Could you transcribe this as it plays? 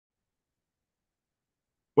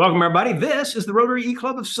Welcome, everybody. This is the Rotary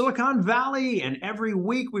E-Club of Silicon Valley, and every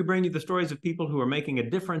week we bring you the stories of people who are making a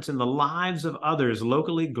difference in the lives of others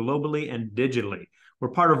locally, globally, and digitally. We're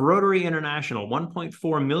part of Rotary International,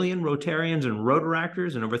 1.4 million Rotarians and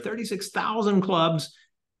Rotaractors, and over 36,000 clubs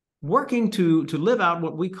working to live out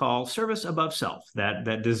what we call service above self,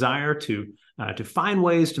 that desire to find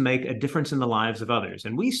ways to make a difference in the lives of others.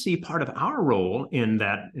 And we see part of our role in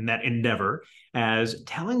that endeavor as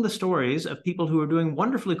telling the stories of people who are doing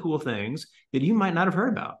wonderfully cool things that you might not have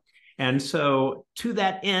heard about. And so to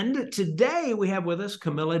that end, today we have with us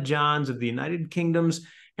Camilla Johns of the United Kingdom's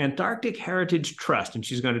Antarctic Heritage Trust, and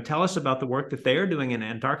she's going to tell us about the work that they are doing in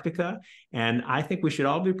Antarctica. And I think we should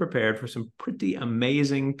all be prepared for some pretty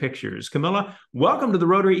amazing pictures. Camilla, welcome to the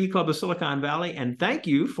Rotary E-Club of Silicon Valley, and thank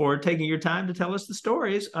you for taking your time to tell us the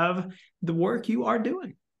stories of the work you are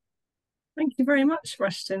doing. Thank you very much,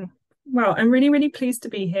 Rushton. Well, I'm really pleased to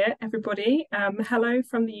be here, everybody. Hello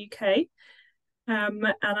from the UK. And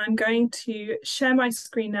I'm going to share my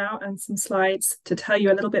screen now and some slides to tell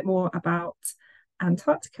you a little bit more about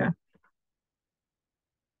Antarctica.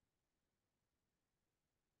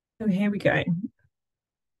 So here we go.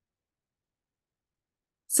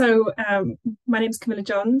 So my name is Camilla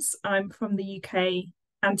Johns. I'm from the UK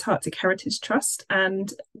Antarctic Heritage Trust,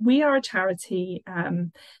 and we are a charity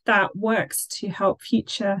that works to help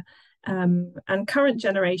future and current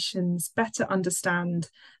generations better understand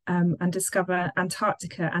and discover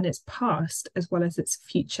Antarctica and its past as well as its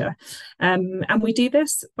future. And we do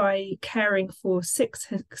this by caring for 6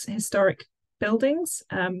 historic buildings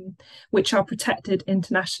which are protected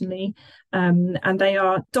internationally, and they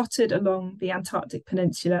are dotted along the Antarctic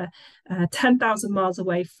Peninsula, 10,000 miles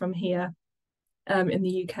away from here in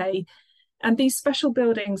the UK. And these special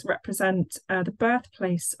buildings represent the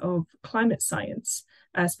birthplace of climate science,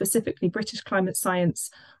 specifically British climate science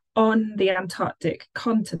on the Antarctic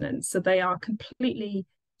continent. So they are completely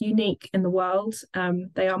unique in the world.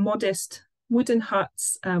 They are modest wooden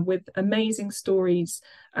huts with amazing stories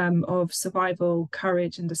of survival,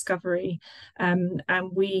 courage, and discovery. And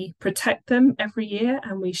we protect them every year,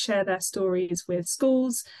 and we share their stories with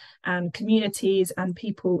schools and communities and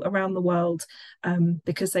people around the world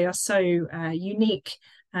because they are so unique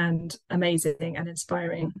and amazing and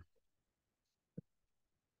inspiring.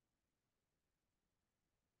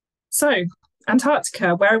 So,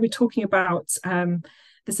 Antarctica, where are we talking about?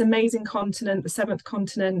 This amazing continent, the 7th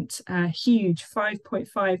continent, huge,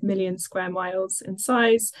 5.5 million square miles in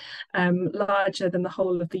size, larger than the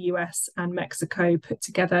whole of the US and Mexico put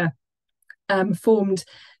together, formed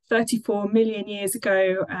 34 million years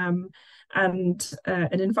ago, and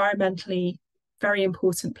an environmentally very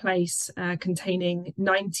important place, containing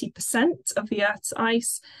 90% of the Earth's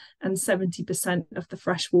ice and 70% of the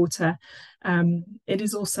fresh water. It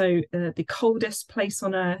is also the coldest place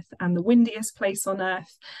on Earth and the windiest place on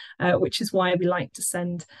Earth, which is why we like to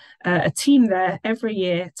send a team there every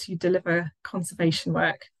year to deliver conservation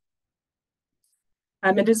work.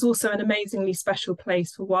 It is also an amazingly special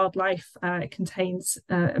place for wildlife. It contains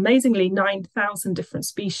amazingly 9,000 different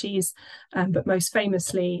species, but most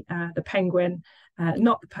famously the penguin,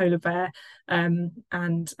 not the polar bear,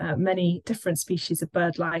 and many different species of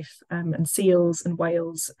bird life and seals and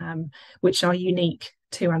whales, which are unique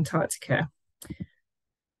to Antarctica.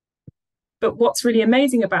 But what's really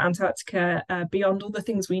amazing about Antarctica, beyond all the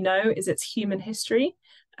things we know, is its human history.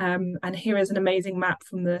 And here is an amazing map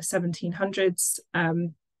from the 1700s,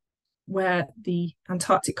 where the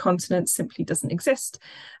Antarctic continent simply doesn't exist.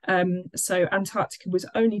 So Antarctica was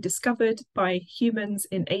only discovered by humans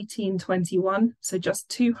in 1821, so just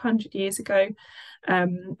 200 years ago.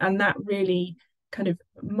 And that really kind of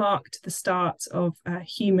marked the start of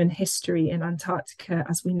human history in Antarctica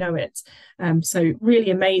as we know it. So really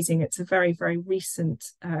amazing. It's a very recent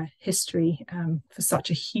history for such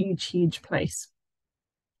a huge place.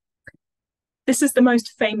 This is the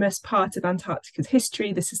most famous part of Antarctica's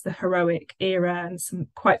history. This is the heroic era, and some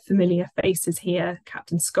quite familiar faces here: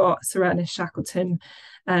 Captain Scott, Sir Ernest Shackleton.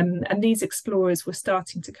 And these explorers were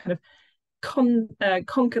starting to kind of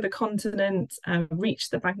conquer the continent,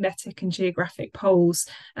 reach the magnetic and geographic poles,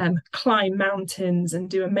 climb mountains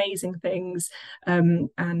and do amazing things.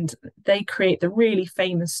 And they create the really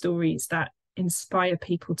famous stories that inspire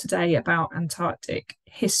people today about Antarctic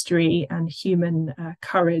history and human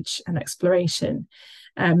courage and exploration.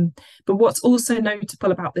 But what's also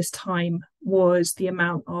notable about this time was the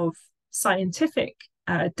amount of scientific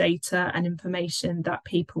data and information that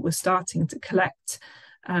people were starting to collect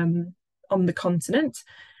on the continent,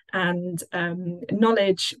 and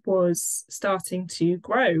knowledge was starting to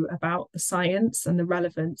grow about the science and the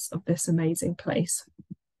relevance of this amazing place.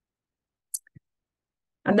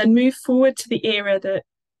 and then move forward to the era that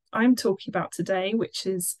I'm talking about today, which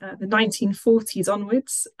is the 1940s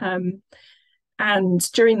onwards.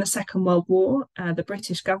 And during the Second World War, the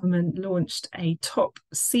British government launched a top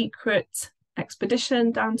secret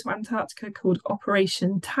expedition down to Antarctica called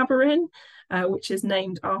Operation Tabarin, which is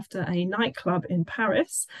named after a nightclub in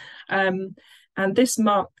Paris. And this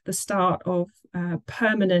marked the start of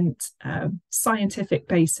permanent scientific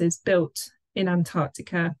bases built in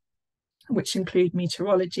Antarctica, which include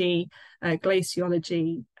meteorology,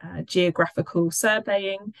 glaciology, geographical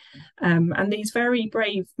surveying. And these very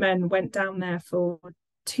brave men went down there for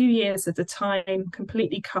 2 years at a time,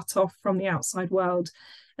 completely cut off from the outside world,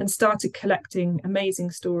 and started collecting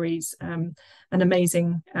amazing stories and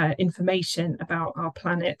amazing information about our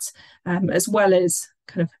planet, as well as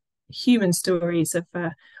kind of human stories of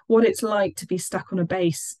what it's like to be stuck on a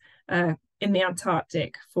base in the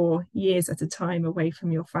Antarctic for years at a time away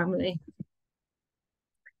from your family.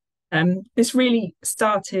 This really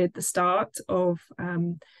started the start of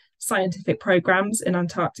scientific programs in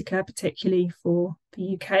Antarctica, particularly for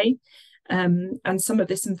the UK. And some of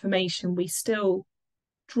this information we still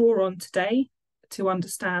draw on today to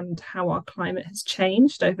understand how our climate has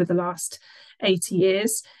changed over the last 80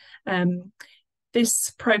 years.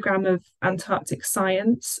 This program of Antarctic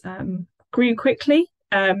science grew quickly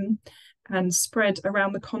and spread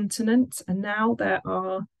around the continent. And now there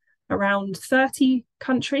are around 30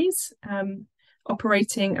 countries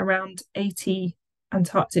operating around 80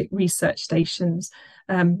 Antarctic research stations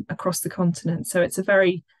across the continent. So it's a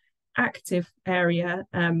very active area,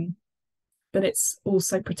 but it's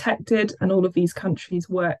also protected, and all of these countries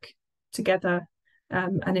work together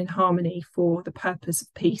and in harmony for the purpose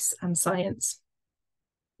of peace and science.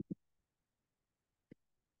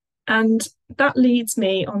 And that leads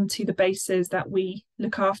me onto the bases that we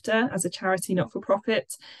look after as a charity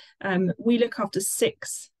not-for-profit. We look after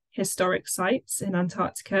 6 historic sites in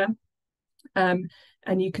Antarctica, and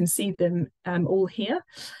you can see them all here.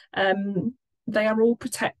 They are all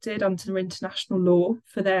protected under international law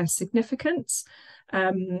for their significance.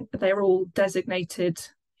 They are all designated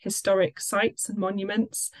historic sites and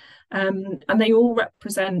monuments, and they all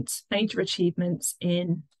represent major achievements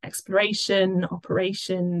in exploration,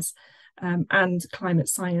 operations, and climate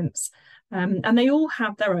science. And they all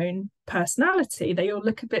have their own personality. They all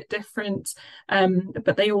look a bit different,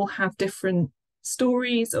 but they all have different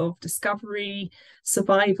stories of discovery,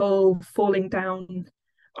 survival, falling down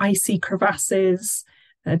icy crevasses,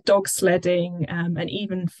 dog sledding, and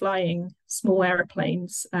even flying small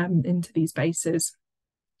aeroplanes into these bases.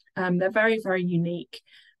 They're very, very unique,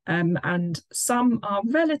 and some are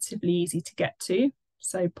relatively easy to get to.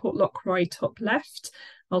 So Port Lockroy, top left,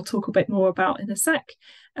 I'll talk a bit more about in a sec,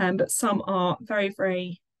 but some are very,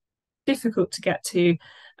 very difficult to get to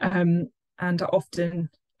and are often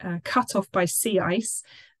cut off by sea ice.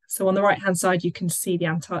 So on the right-hand side, you can see the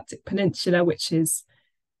Antarctic Peninsula, which is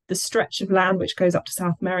the stretch of land which goes up to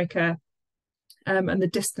South America, and the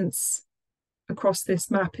distance across this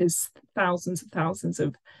map is thousands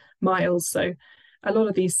of miles. So a lot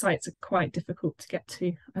of these sites are quite difficult to get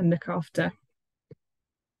to and look after.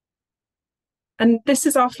 And this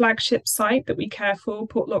is our flagship site that we care for,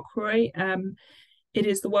 Port Lockroy. It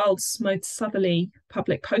is the world's most southerly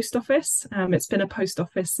public post office. It's been a post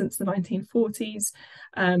office since the 1940s,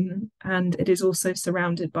 and it is also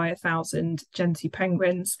surrounded by 1,000 gentoo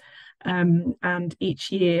penguins. And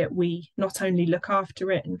each year we not only look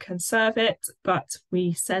after it and conserve it, but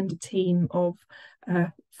we send a team of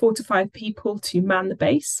 4 to 5 people to man the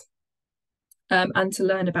base and to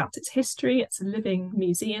learn about its history. It's a living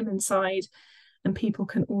museum inside, and people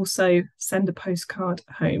can also send a postcard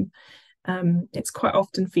home. It's quite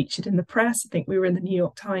often featured in the press. I think we were in the New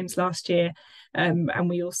York Times last year, and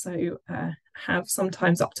we also have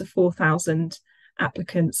sometimes up to 4,000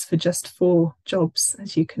 applicants for just 4 jobs,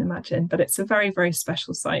 as you can imagine. But it's a very, very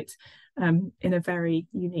special site in a very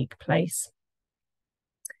unique place.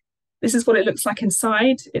 This is what it looks like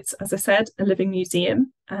inside. It's, as I said, a living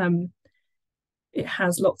museum. It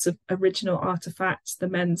has lots of original artifacts, the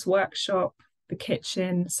men's workshop, the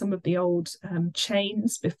kitchen, some of the old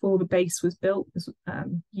chains before the base was built was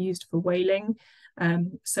used for whaling.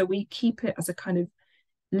 So we keep it as a kind of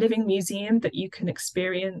living museum that you can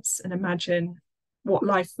experience and imagine what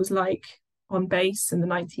life was like on base in the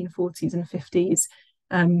 1940s and 50s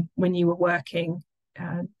when you were working,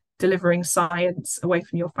 delivering science away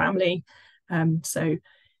from your family. So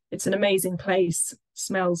it's an amazing place,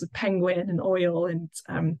 smells of penguin and oil and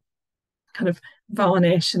kind of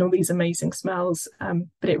varnish and all these amazing smells,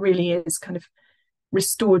 but it really is kind of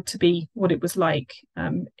restored to be what it was like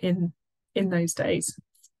in those days.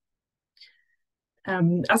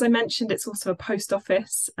 As I mentioned, it's also a post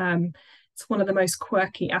office. It's one of the most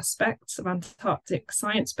quirky aspects of Antarctic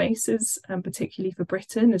science bases, particularly for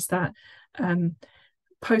Britain, is that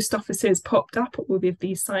post offices popped up at all of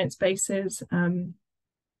these science bases,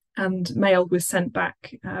 and mail was sent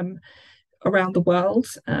back around the world.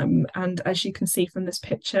 And as you can see from this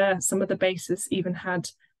picture, some of the bases even had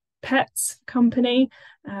pets company.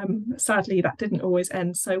 Sadly, that didn't always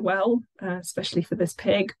end so well, especially for this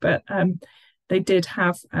pig, but they did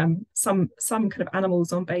have some kind of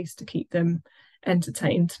animals on base to keep them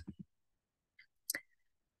entertained.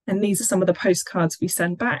 And these are some of the postcards we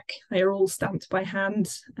send back. They are all stamped by hand.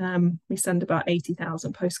 We send about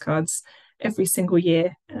 80,000 postcards every single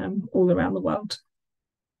year, all around the world.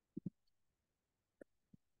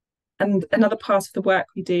 And another part of the work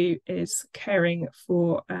we do is caring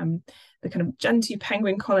for the kind of gentoo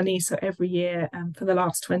penguin colony. So every year for the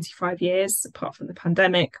last 25 years, apart from the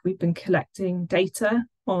pandemic, we've been collecting data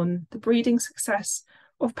on the breeding success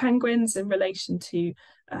of penguins in relation to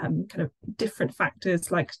kind of different factors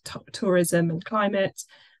like tourism and climate,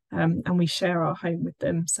 and we share our home with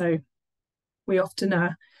them. So we often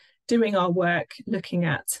are doing our work looking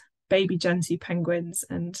at baby gentoo penguins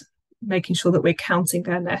and making sure that we're counting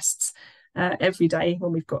their nests every day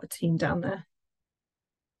when we've got a team down there.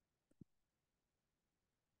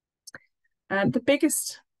 The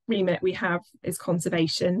biggest remit we have is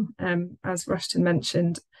conservation. As Rushton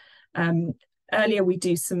mentioned earlier, we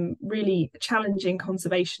do some really challenging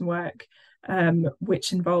conservation work,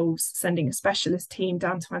 which involves sending a specialist team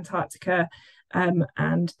down to Antarctica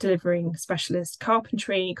and delivering specialist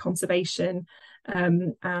carpentry, conservation,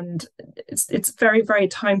 and it's very, very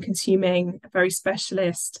time consuming, very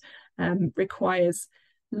specialist, requires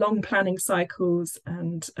long planning cycles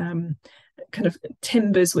and kind of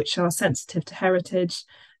timbers which are sensitive to heritage.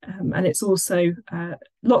 And it's also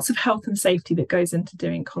lots of health and safety that goes into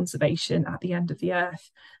doing conservation at the end of the earth.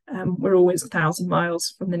 We're always 1,000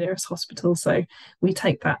 miles from the nearest hospital, so we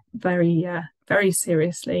take that very, very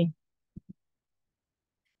seriously.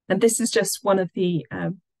 And this is just one of the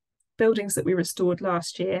buildings that we restored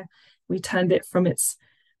last year. We turned it from its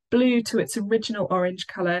blue to its original orange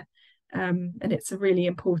colour, and it's a really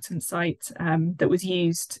important site that was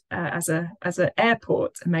used as an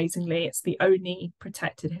airport. Amazingly, it's the only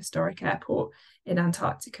protected historic airport in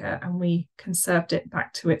Antarctica, and we conserved it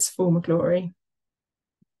back to its former glory.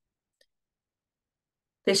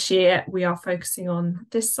 This year, we are focusing on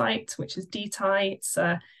this site, which is Detai. It's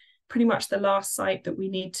pretty much the last site that we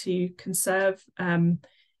need to conserve.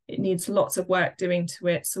 It needs lots of work doing to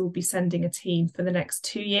it, so we'll be sending a team for the next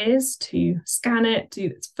 2 years to scan it, do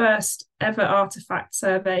its first ever artifact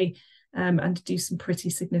survey, and do some pretty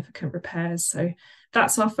significant repairs. So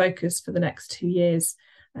that's our focus for the next 2 years,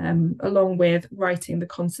 along with writing the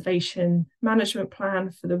conservation management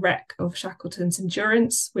plan for the wreck of Shackleton's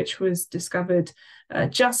Endurance, which was discovered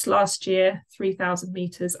just last year, 3,000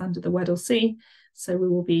 meters under the Weddell Sea. So we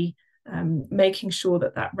will be making sure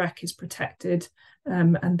that that wreck is protected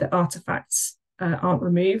and the artifacts aren't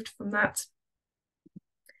removed from that.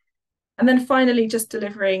 And then finally, just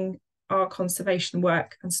delivering our conservation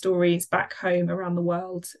work and stories back home around the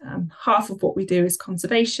world. Half of what we do is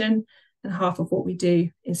conservation and half of what we do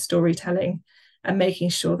is storytelling, and making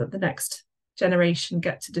sure that the next generation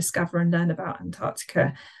get to discover and learn about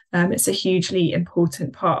Antarctica. It's a hugely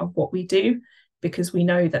important part of what we do, because we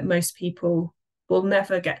know that most people will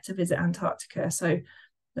never get to visit Antarctica. So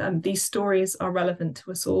these stories are relevant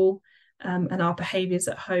to us all, and our behaviours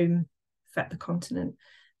at home affect the continent.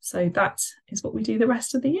 So that is what we do the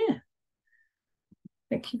rest of the year.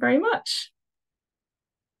 Thank you very much.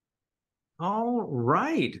 All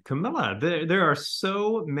right, Camilla, there are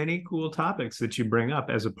so many cool topics that you bring up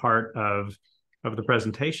as a part of the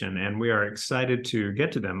presentation, and we are excited to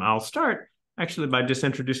get to them. I'll start actually by just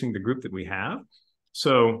introducing the group that we have.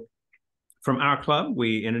 So from our club,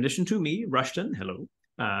 we, in addition to me, Rushton, hello,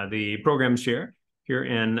 the program chair here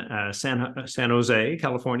in San Jose,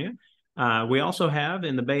 California. We also have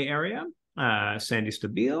in the Bay Area, Sandy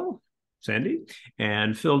Stabile, Sandy,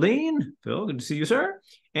 and Phil Dean. Phil, good to see you, sir.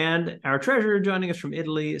 And our treasurer joining us from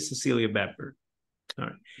Italy, Cecilia Babford. All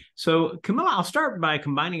right. So, Camilla, I'll start by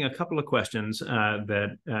combining a couple of questions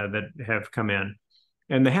that have come in,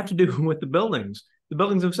 and they have to do with the buildings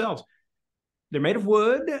themselves. They're made of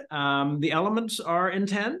wood. The elements are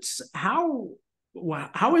intense. How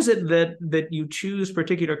is it that you choose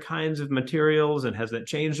particular kinds of materials, and has that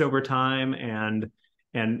changed over time? And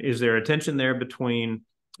is there a tension there between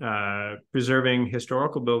preserving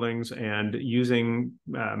historical buildings and using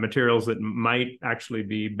materials that might actually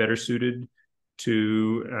be better suited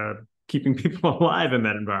to keeping people alive in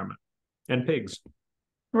that environment? and pigs?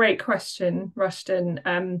 Great question, Rushton.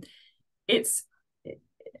 It's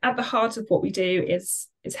at the heart of what we do is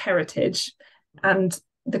heritage, and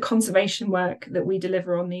the conservation work that we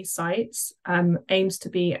deliver on these sites aims to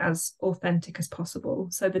be as authentic as possible.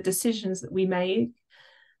 So the decisions that we make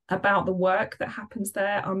about the work that happens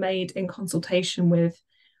there are made in consultation with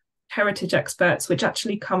heritage experts, which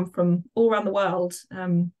actually come from all around the world.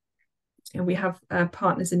 And we have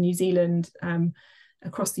partners in New Zealand,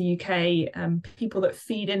 across the UK, people that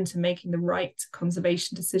feed into making the right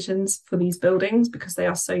conservation decisions for these buildings because they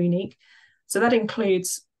are so unique. So that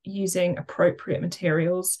includes using appropriate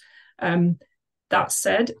materials. That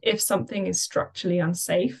said, if something is structurally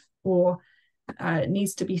unsafe or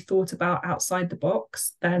needs to be thought about outside the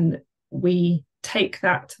box, then we take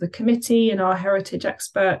that to the committee and our heritage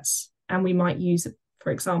experts, and we might use,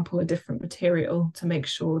 for example, a different material to make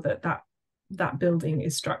sure that that building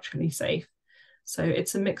is structurally safe. So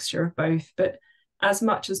it's a mixture of both, but as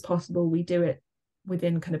much as possible, we do it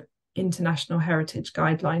within kind of international heritage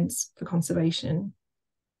guidelines for conservation.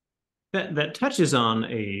 That touches on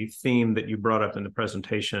a theme that you brought up in the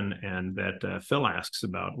presentation and that Phil asks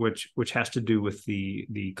about, which has to do with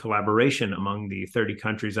the collaboration among the 30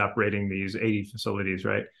 countries operating these 80 facilities,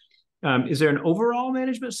 right? Is there an overall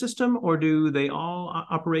management system, or do they all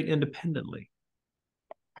operate independently?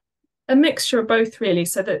 A mixture of both, really.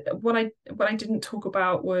 So that what I didn't talk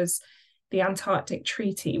about was the Antarctic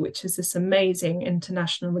Treaty, which is this amazing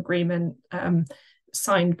international agreement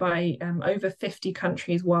signed by over 50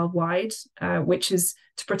 countries worldwide, which is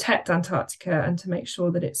to protect Antarctica and to make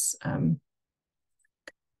sure that it's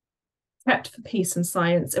kept for peace and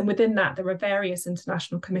science. And within that, there are various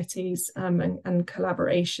international committees and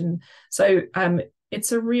collaboration. So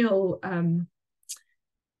it's a real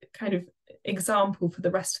kind of example for the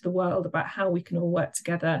rest of the world about how we can all work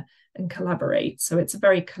together and collaborate. So it's a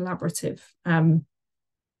very collaborative kind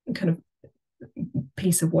of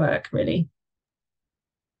piece of work, really.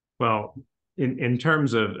 Well, in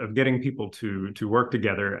terms of getting people to work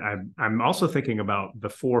together, I'm also thinking about the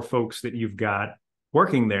 4 folks that you've got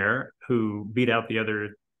working there who beat out the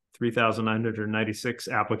other 3,996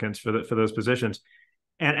 applicants for those positions.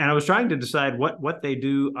 And I was trying to decide what they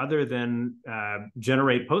do other than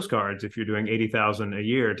generate postcards if you're doing 80,000 a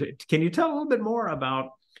year. Can you tell a little bit more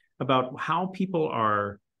about how people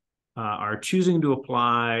are choosing to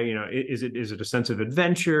apply? You know, is it a sense of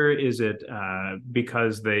adventure? Is it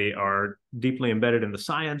because they are deeply embedded in the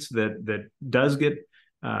science that does get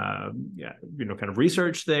kind of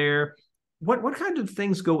research there? What kind of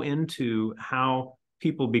things go into how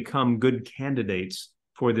people become good candidates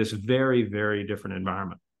for this very, very different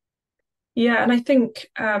environment? Yeah, and I think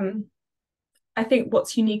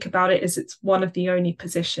what's unique about it is it's one of the only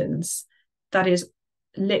positions that is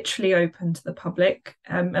literally open to the public.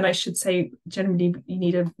 And I should say, generally, you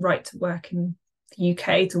need a right to work in the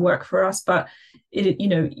UK to work for us, but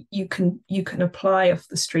you can apply off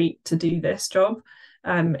the street to do this job.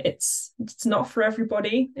 It's not for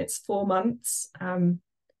everybody. It's 4 months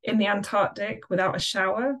in the Antarctic without a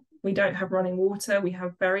shower. We don't have running water. We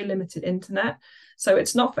have very limited internet. So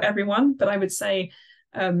it's not for everyone, but I would say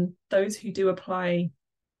those who do apply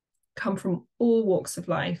come from all walks of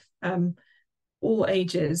life, all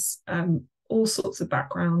ages, all sorts of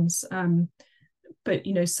backgrounds. But,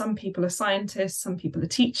 some people are scientists, some people are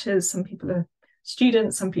teachers, some people are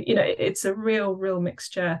students, some people, it's a real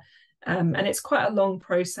mixture. And it's quite a long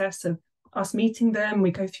process of us meeting them.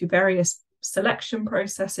 We go through various selection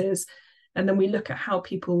processes, and then we look at how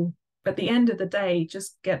people, at the end of the day,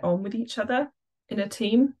 just get on with each other in a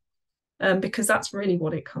team, because that's really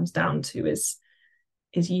what it comes down to is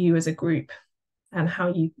you as a group and how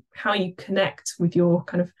you connect with your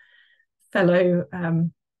kind of fellow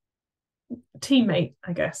teammate,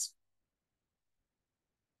 I guess.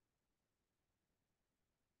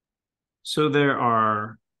 So there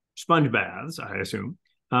are sponge baths, I assume,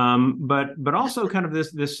 but also kind of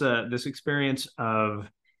this experience of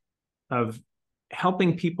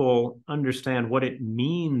helping people understand what it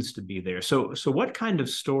means to be there. So what kind of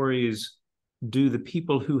stories do the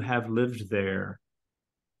people who have lived there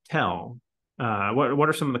tell? What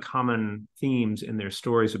are some of the common themes in their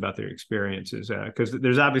stories about their experiences? Because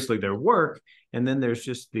there's obviously their work, and then there's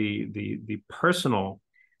just the personal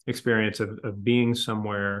experience of being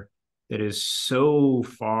somewhere that is so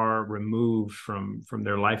far removed from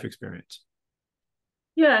their life experience.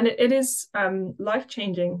 Yeah, and it is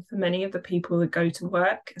life-changing for many of the people that go to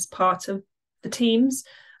work as part of the teams.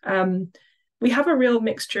 We have a real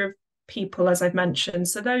mixture of people, as I've mentioned.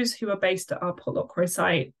 So those who are based at our Port Lockroy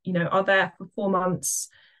site, are there for 4 months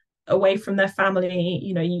away from their family.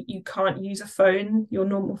 You can't use a phone, your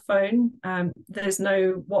normal phone. There's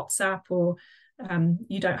no WhatsApp, or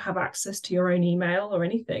you don't have access to your own email or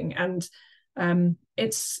anything. And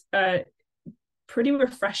it's pretty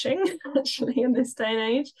refreshing, actually, in this day and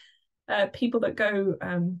age. People that go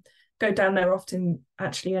down there often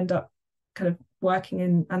actually end up kind of working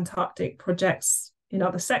in Antarctic projects in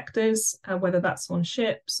other sectors, whether that's on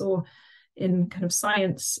ships or in kind of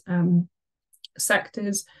science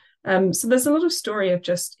sectors. So there's a lot of story of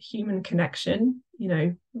just human connection,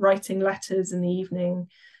 writing letters in the evening,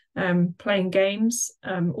 playing games,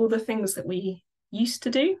 all the things that we used to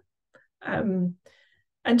do. And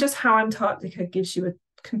just how Antarctica gives you a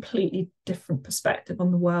completely different perspective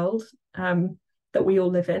on the world that we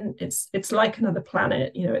all live in. It's like another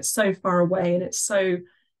planet. It's so far away, and it's so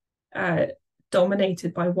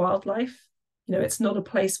dominated by wildlife. It's not a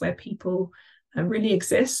place where people really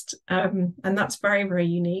exist, and that's very, very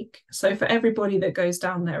unique. So for everybody that goes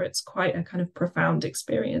down there, it's quite a kind of profound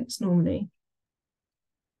experience normally.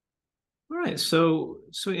 All right. So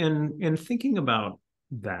in thinking about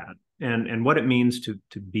that and what it means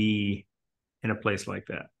to be in a place like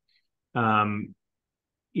that,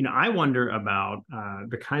 I wonder about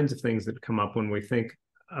the kinds of things that come up when we think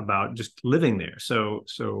about just living there. So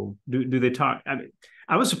do they talk? I mean,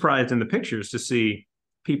 I was surprised in the pictures to see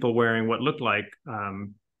people wearing what looked like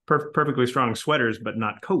perfectly strong sweaters, but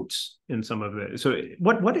not coats in some of it. So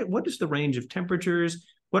what is the range of temperatures?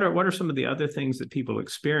 What are some of the other things that people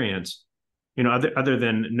experience? Other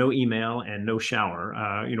than no email and no shower.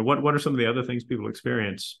 What are some of the other things people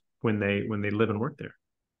experience when they live and work there?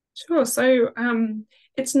 Sure. So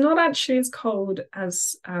it's not actually as cold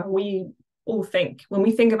as we all think. When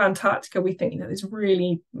we think of Antarctica, we think, there's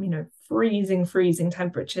really, freezing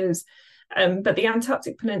temperatures. But the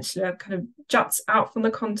Antarctic Peninsula kind of juts out from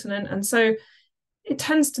the continent. And so it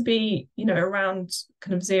tends to be, around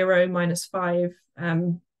kind of 0, -5,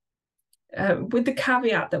 with the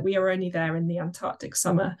caveat that we are only there in the Antarctic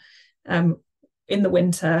summer. In the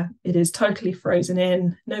winter, it is totally frozen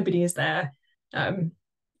in. Nobody is there.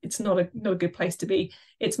 It's not a good place to be.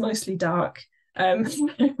 It's mostly dark. So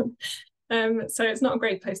it's not a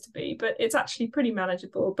great place to be, but it's actually pretty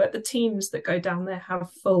manageable. But the teams that go down there have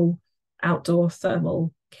full outdoor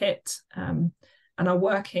thermal kit and are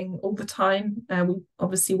working all the time. We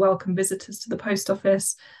obviously welcome visitors to the post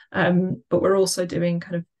office, but we're also doing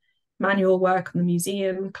kind of manual work on the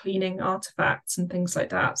museum, cleaning artifacts and things like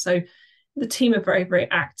that. So the team are very, very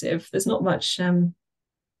active. There's not much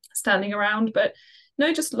standing around, but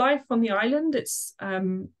no, just life on the island. It's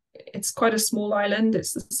quite a small island.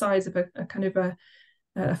 It's the size of a kind of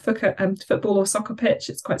a football or soccer pitch.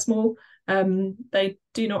 It's quite small. They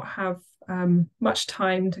do not have much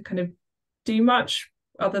time to kind of do much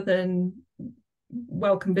other than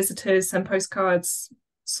welcome visitors, send postcards,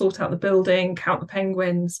 sort out the building, count the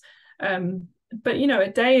penguins. But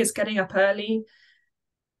a day is getting up early,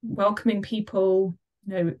 welcoming people,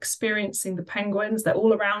 experiencing the penguins. They're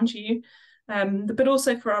all around you. But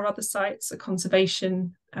also for our other sites, a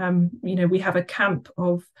conservation, we have a camp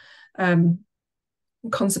of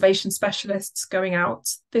conservation specialists going out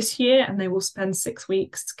this year, and they will spend 6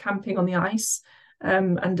 weeks camping on the ice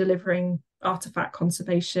and delivering artifact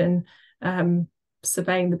conservation,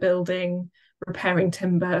 surveying the building, repairing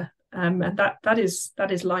timber. And that is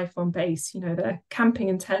life on base. They're camping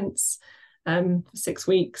in tents for 6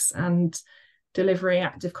 weeks and delivering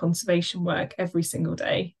active conservation work every single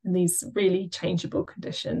day in these really changeable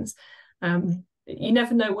conditions. You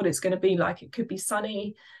never know what it's going to be like. It could be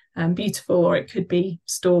sunny and beautiful, or it could be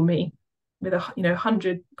stormy with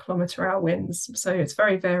 100-kilometer-hour winds. So it's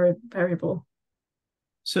very, very variable.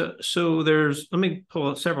 So let me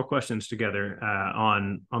pull several questions together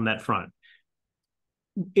on that front.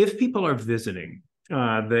 If people are visiting,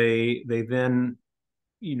 they then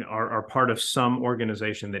are part of some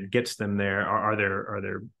organization that gets them there. Are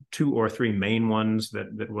there 2 or 3 main ones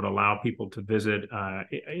that would allow people to visit?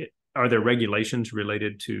 Are there regulations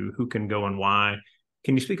related to who can go and why?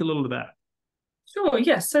 Can you speak a little to that? Sure.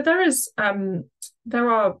 Yes. So there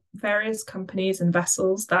are various companies and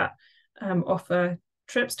vessels that offer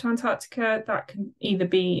trips to Antarctica. That can either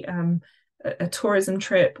be a tourism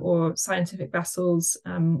trip or scientific vessels,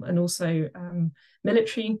 and also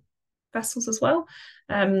military vessels as well.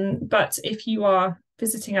 But if you are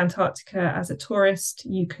visiting Antarctica as a tourist,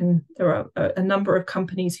 there are a number of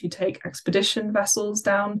companies who take expedition vessels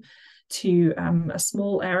down to a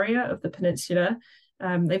small area of the peninsula.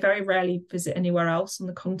 They very rarely visit anywhere else on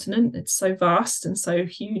the continent. It's so vast and so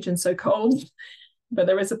huge and so cold. But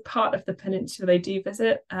there is a part of the peninsula they do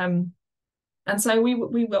visit. And so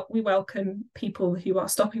we welcome people who are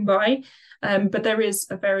stopping by, but there is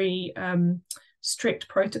a very strict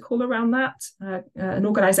protocol around that. An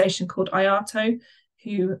organisation called IATO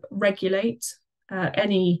who regulate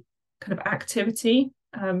any kind of activity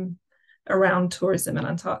around tourism in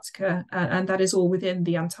Antarctica, and that is all within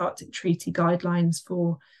the Antarctic Treaty guidelines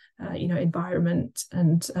for environment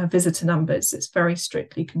and visitor numbers. It's very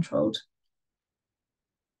strictly controlled.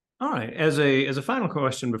 All right. As a final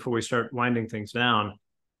question before we start winding things down,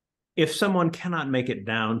 if someone cannot make it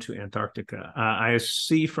down to Antarctica, I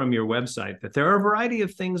see from your website that there are a variety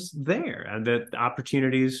of things there, and that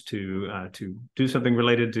opportunities to do something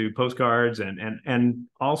related to postcards and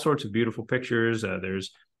all sorts of beautiful pictures.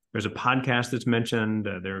 There's a podcast that's mentioned.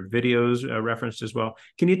 There are videos referenced as well.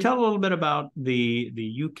 Can you tell a little bit about the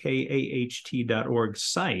UKAHT.org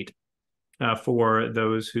site for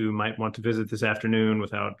those who might want to visit this afternoon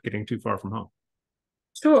without getting too far from home?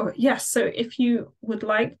 Sure, yes. So if you would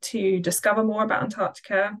like to discover more about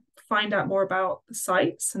Antarctica, find out more about the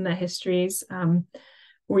sites and their histories,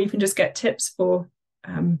 or even just get tips for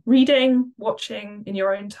reading, watching in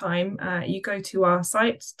your own time, you go to our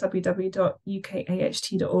site,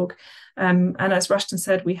 www.ukaht.org. And as Rushton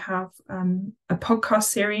said, we have a podcast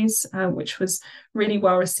series, which was really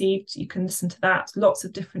well received. You can listen to that. Lots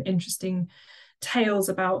of different interesting tales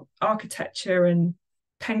about architecture and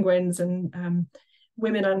penguins and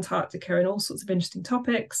women in Antarctica and all sorts of interesting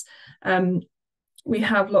topics. We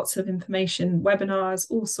have lots of information, webinars,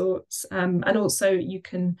 all sorts. And also you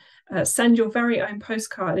can send your very own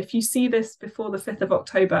postcard. If you see this before the 5th of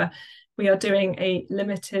October, we are doing a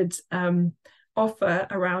limited offer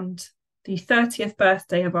around the 30th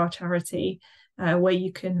birthday of our charity, where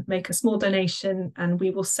you can make a small donation and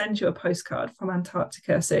we will send you a postcard from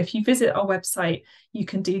Antarctica. So if you visit our website, you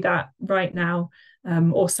can do that right now,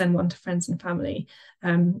 or send one to friends and family.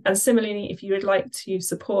 And similarly, if you would like to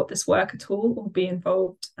support this work at all or be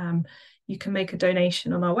involved, you can make a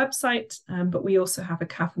donation on our website, but we also have a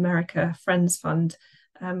CAF America Friends Fund,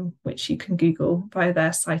 which you can Google via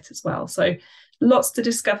their site as well. So lots to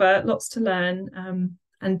discover, lots to learn,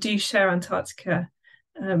 and do share Antarctica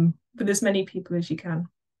with as many people as you can.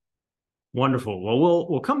 Wonderful. Well,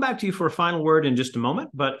 we'll come back to you for a final word in just a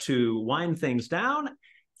moment, but to wind things down,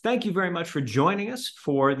 thank you very much for joining us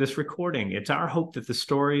for this recording. It's our hope that the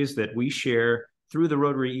stories that we share through the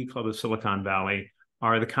Rotary E-Club of Silicon Valley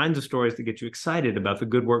are the kinds of stories that get you excited about the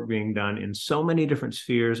good work being done in so many different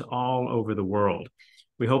spheres all over the world.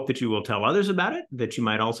 We hope that you will tell others about it, that you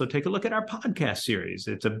might also take a look at our podcast series.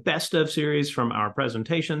 It's a best of series from our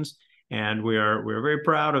presentations, and we're very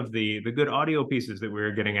proud of the good audio pieces that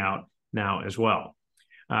we're getting out now as well.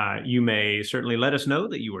 You may certainly let us know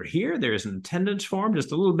that you were here. There is an attendance form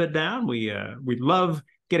just a little bit down. We'd love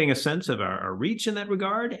getting a sense of our reach in that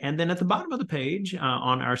regard. And then at the bottom of the page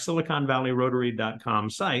on our SiliconValleyRotary.com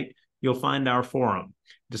site, you'll find our forum.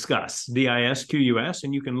 Discuss, DISQUS,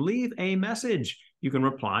 and you can leave a message. You can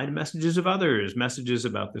reply to messages of others, messages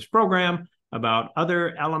about this program, about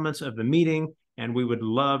other elements of the meeting, and we would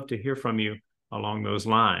love to hear from you along those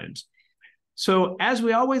lines. So as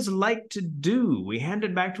we always like to do, we hand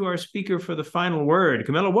it back to our speaker for the final word.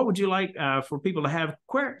 Camilla, what would you like for people to have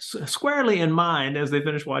squarely in mind as they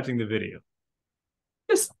finish watching the video?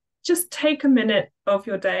 Just take a minute of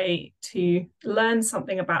your day to learn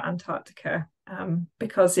something about Antarctica,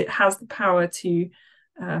 because it has the power to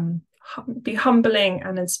be humbling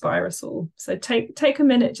and inspire us all. So take a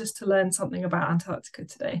minute just to learn something about Antarctica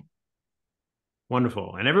today.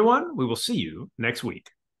 Wonderful. And everyone, we will see you next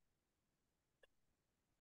week.